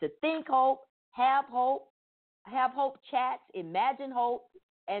begins to think hope, have hope chats, imagine hope,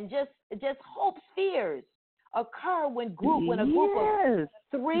 and just hope spheres occur when a group of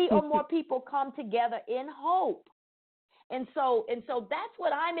 3 or more people come together in hope. And so that's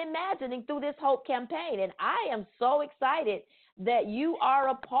what I'm imagining through this hope campaign. And I am so excited that you are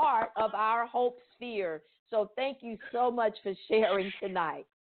a part of our hope sphere. So thank you so much for sharing tonight.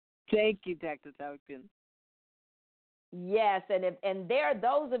 Thank you, Dr. Tompkins. Yes, and there are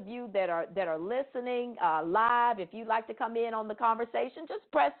those of you that are listening live. If you'd like to come in on the conversation, just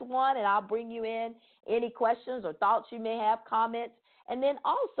press 1 and I'll bring you in. Any questions or thoughts you may have, comments. And then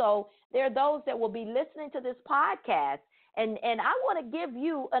also there are those that will be listening to this podcast. And I want to give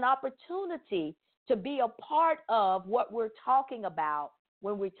you an opportunity to be a part of what we're talking about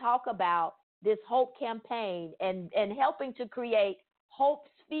when we talk about this hope campaign and helping to create hope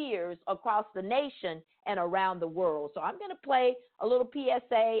spheres across the nation and around the world. So I'm going to play a little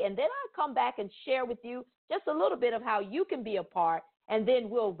PSA, and then I'll come back and share with you just a little bit of how you can be a part, and then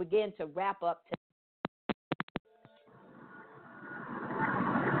we'll begin to wrap up today.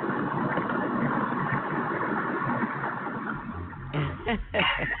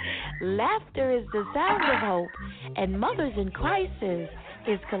 Laughter is the sound of hope, and Mothers in Crisis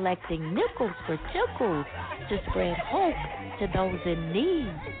is collecting nickels for tickles to spread hope to those in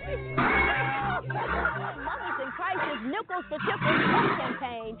need. Mothers in Crisis Nickels for Tickles hope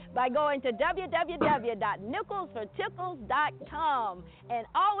campaign by going to www.nickelsfortickles.com. And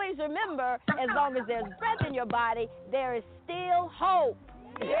always remember, as long as there's breath in your body, there is still hope.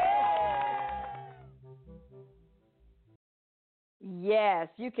 Yeah. Yes,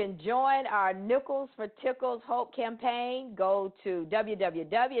 you can join our Nickels for Tickles Hope campaign. Go to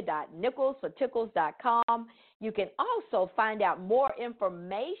www.nickelfortickles.com. You can also find out more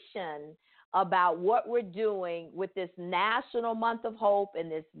information about what we're doing with this National Month of Hope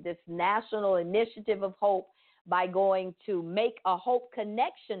and this National Initiative of Hope by going to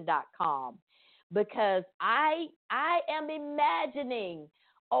makeahopeconnection.com, because I am imagining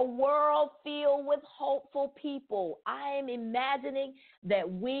a world filled with hopeful people. I am imagining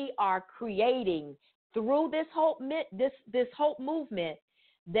that we are creating through this hope movement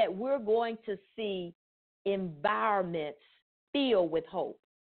that we're going to see environments filled with hope.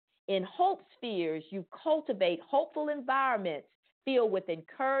 In Hope Spheres, you cultivate hopeful environments filled with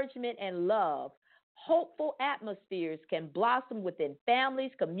encouragement and love. Hopeful atmospheres can blossom within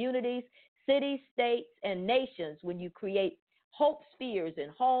families, communities, cities, states, and nations when you create hope spheres in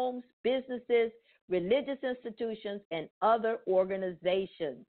homes, businesses, religious institutions, and other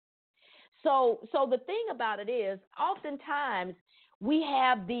organizations. So the thing about it is, oftentimes we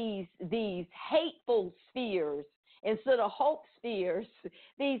have these hateful spheres instead of hope spheres,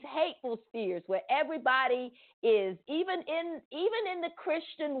 these hateful spheres where everybody is, even in the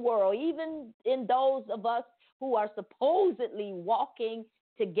Christian world, even in those of us who are supposedly walking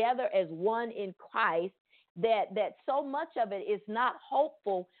together as one in Christ, that so much of it is not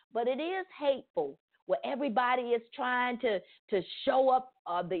hopeful, but it is hateful, where everybody is trying to show up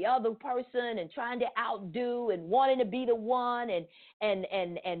the other person and trying to outdo and wanting to be the one and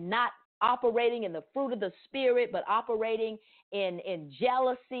not operating in the fruit of the Spirit, but operating in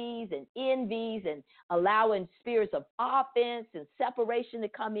jealousies and envies and allowing spirits of offense and separation to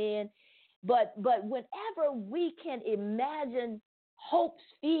come in. But whenever we can imagine hope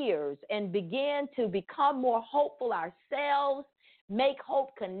spheres and begin to become more hopeful ourselves, make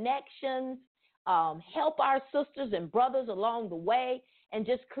hope connections, help our sisters and brothers along the way, and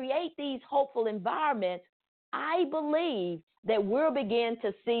just create these hopeful environments, I believe that we'll begin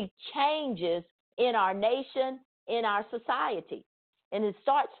to see changes in our nation, in our society. And it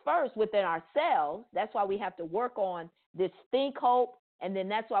starts first within ourselves. That's why we have to work on this think hope, and then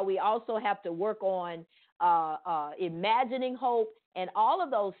that's why we also have to work on imagining hope and all of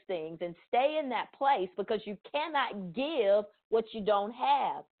those things, and stay in that place, because you cannot give what you don't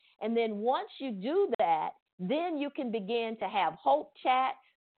have. And then once you do that, then you can begin to have hope chats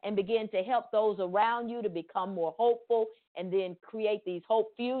and begin to help those around you to become more hopeful, and then create these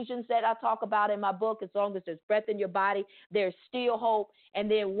hope fusions that I talk about in my book. As long as there's breath in your body, there's still hope. And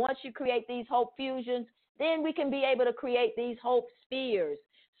then once you create these hope fusions, then we can be able to create these hope spheres.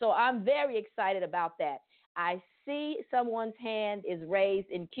 So I'm very excited about that. I see someone's hand is raised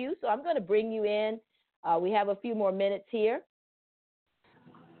in queue, so I'm going to bring you in. We have a few more minutes here.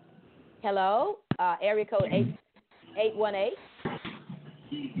 Hello, area code 818.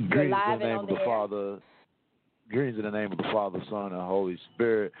 You're live and on the air. Greetings in the name of the Father, Son, and Holy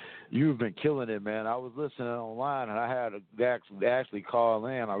Spirit. You've been killing it, man. I was listening online, and I had to actually call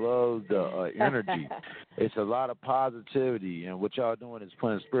in. I love the energy. It's a lot of positivity, and what y'all doing is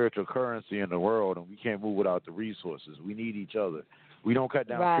putting spiritual currency in the world, and we can't move without the resources. We need each other. We don't cut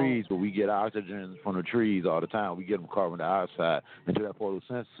down trees, but we get oxygen from the trees all the time. We get them carbon dioxide. And through that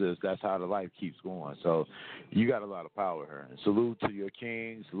photosynthesis, that's how the life keeps going. So you got a lot of power here. And salute to your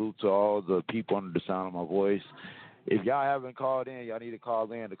king. Salute to all the people under the sound of my voice. If y'all haven't called in, y'all need to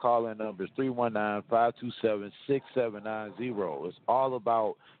call in. The call-in number is 319-527-6790. It's all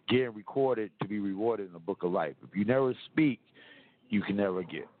about getting recorded to be rewarded in the book of life. If you never speak, you can never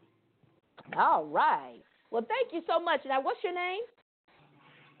get. All right. Well, thank you so much. Now, what's your name?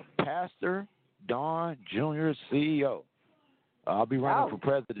 Pastor Don Jr., CEO. I'll be running for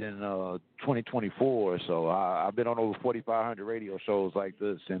president in 2024, so I've been on over 4,500 radio shows like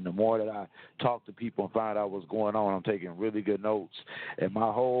this, and the more that I talk to people and find out what's going on, I'm taking really good notes. And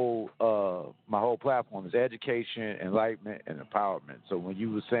my whole platform is education, enlightenment, and empowerment. So when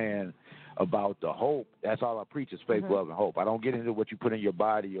you were saying about the hope, that's all I preach is faith, love, and hope. I don't get into what you put in your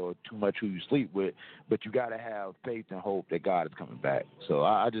body or too much who you sleep with, but you got to have faith and hope that God is coming back. So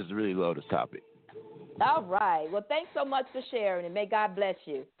I just really love this topic. All right. Well, thanks so much for sharing, and may God bless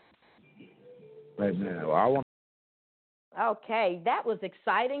you. Amen. Well, Okay, that was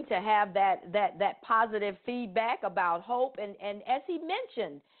exciting to have that positive feedback about hope. And as he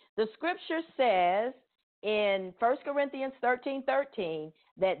mentioned, the scripture says in 1 Corinthians 13:13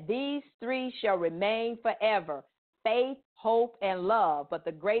 that these three shall remain forever: faith, hope, and love. But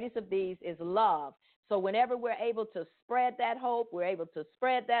the greatest of these is love. So whenever we're able to spread that hope, we're able to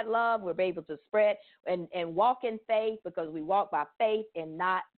spread that love, we're able to spread and walk in faith, because we walk by faith and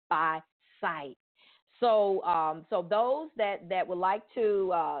not by sight. So those that would like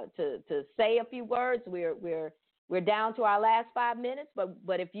to say a few words, we're down to our last 5 minutes.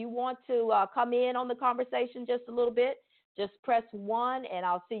 But if you want to come in on the conversation just a little bit, just press 1 and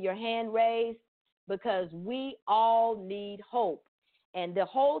I'll see your hand raised, because we all need hope. And the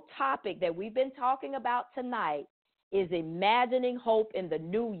whole topic that we've been talking about tonight is imagining hope in the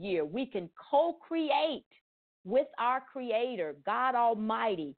new year. We can co-create with our Creator, God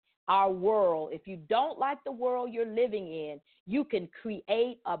Almighty, our world. If you don't like the world you're living in, you can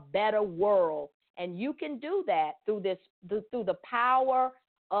create a better world. And you can do that through the power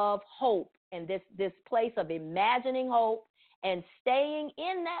of hope, and this place of imagining hope and staying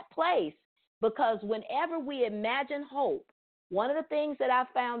in that place. Because whenever we imagine hope, one of the things that I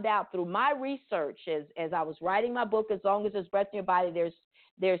found out through my research as I was writing my book, As Long as There's Breath in Your Body,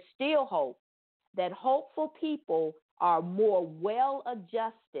 there's still hope, that hopeful people are more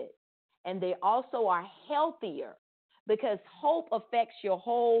well-adjusted, and they also are healthier, because hope affects your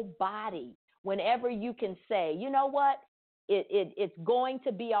whole body. Whenever you can say, you know what, it's going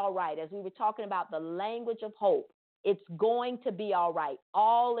to be all right. As we were talking about the language of hope, it's going to be all right.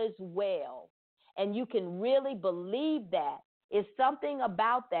 All is well. And you can really believe that. It's something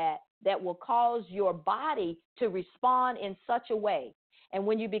about that will cause your body to respond in such a way. And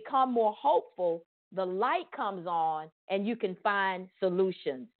when you become more hopeful, the light comes on and you can find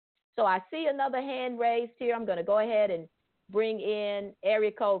solutions. So I see another hand raised here. I'm going to go ahead and bring in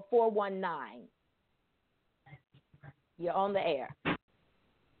area code 419. You're on the air.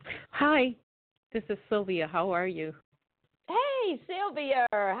 Hi, this is Sylvia. How are you? Hey, Sylvia.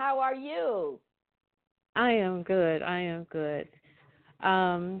 How are you? I am good. I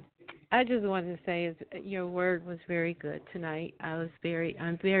just wanted to say your word was very good tonight. I'm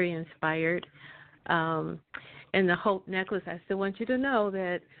very inspired. And the Hope Necklace, I still want you to know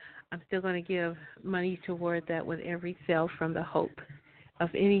that I'm still going to give money toward that with every sale from the Hope of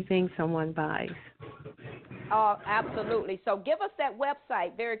anything someone buys. Oh, absolutely. So give us that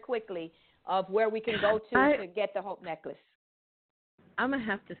website very quickly of where we can go to get the Hope Necklace. I'm going to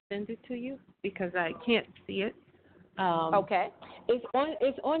have to send it to you because I can't see it. Okay. It's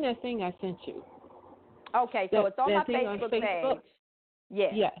on that thing I sent you. Okay, so it's on my Facebook page.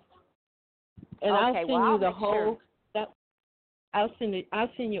 Yes. Yes. And I'll send you the whole. I'll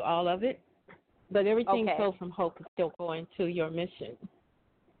send you all of it, but everything sold from Hope is still going to your mission.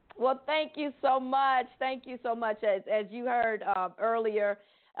 Well, thank you so much. Thank you so much. As you heard earlier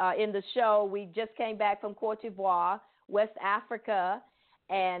in the show, we just came back from Côte d'Ivoire, West Africa,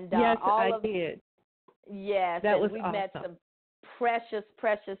 and yes, I did. Yes, that was we awesome. met some precious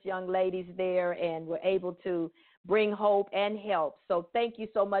young ladies there, and were able to bring hope and help. So thank you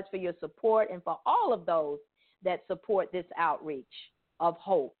so much for your support and for all of those that support this outreach of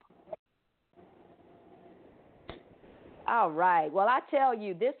hope. All right. Well, I tell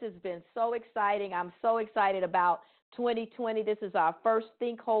you, this has been so exciting. I'm so excited about 2020. This is our first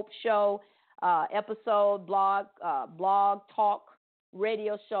Think Hope show episode, blog talk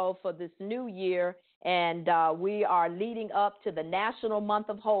radio show for this new year. And we are leading up to the National Month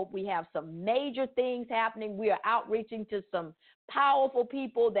of Hope. We have some major things happening. We are outreaching to some powerful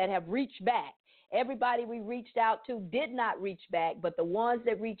people that have reached back. Everybody we reached out to did not reach back, but the ones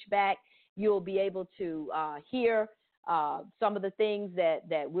that reach back, you'll be able to hear some of the things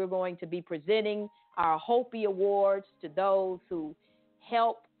that we're going to be presenting, our Hopi Awards to those who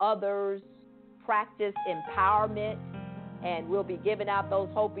help others practice empowerment. And we'll be giving out those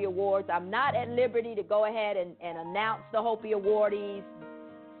Hopi Awards. I'm not at liberty to go ahead and announce the Hopi awardees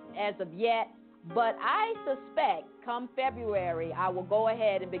as of yet, but I suspect come February, I will go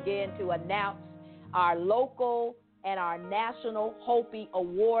ahead and begin to announce our local and our national Hopi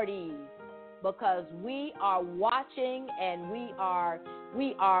awardees, because we are watching and we are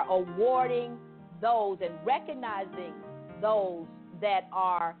awarding those and recognizing those that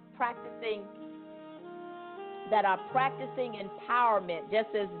are practicing empowerment,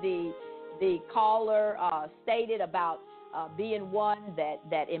 just as the caller stated about being one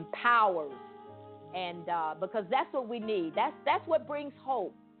that empowers, and because that's what we need. That's what brings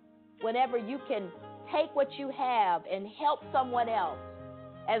hope. Whenever you can take what you have and help someone else,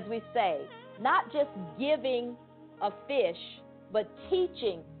 as we say, not just giving a fish, but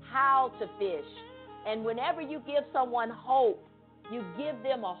teaching how to fish. And whenever you give someone hope, you give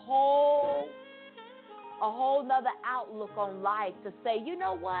them a whole nother outlook on life to say, you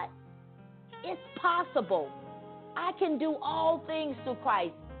know what? It's possible. I can do all things through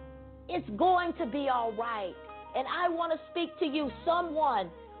Christ. It's going to be all right. And I want to speak to you, someone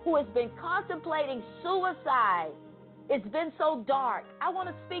who has been contemplating suicide. It's been so dark. I want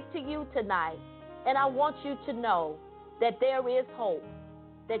to speak to you tonight And I want you to know that there is hope,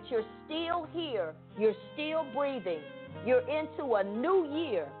 that you're still here, you're still breathing, you're into a new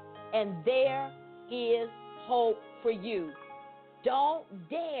year, and there is hope for you. Don't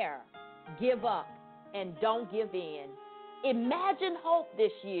dare give up and don't give in. Imagine hope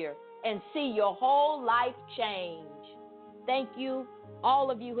this year and see your whole life change. Thank you,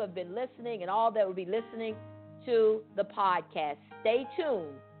 all of you who have been listening and all that will be listening to the podcast. Stay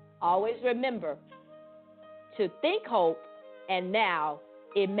tuned. Always remember to think hope and now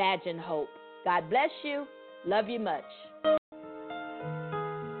imagine hope. God bless you. Love you much.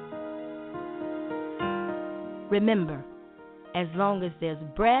 Remember, as long as there's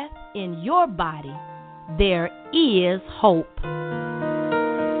breath in your body, there is hope.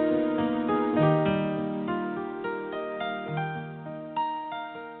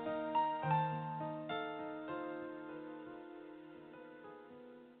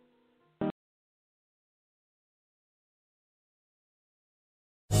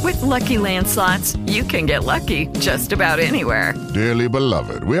 With Lucky Land Slots, you can get lucky just about anywhere. Dearly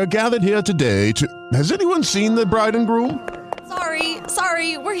beloved, we are gathered here today to... Has anyone seen the bride and groom?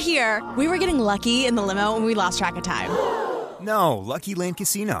 Sorry, we're here. We were getting lucky in the limo and we lost track of time. No, Lucky Land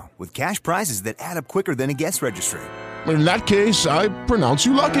Casino, with cash prizes that add up quicker than a guest registry. In that case, I pronounce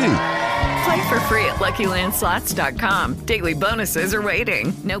you lucky. Play for free at LuckyLandSlots.com. Daily bonuses are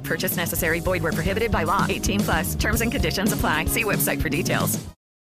waiting. No purchase necessary. Void where prohibited by law. 18+. Terms and conditions apply. See website for details.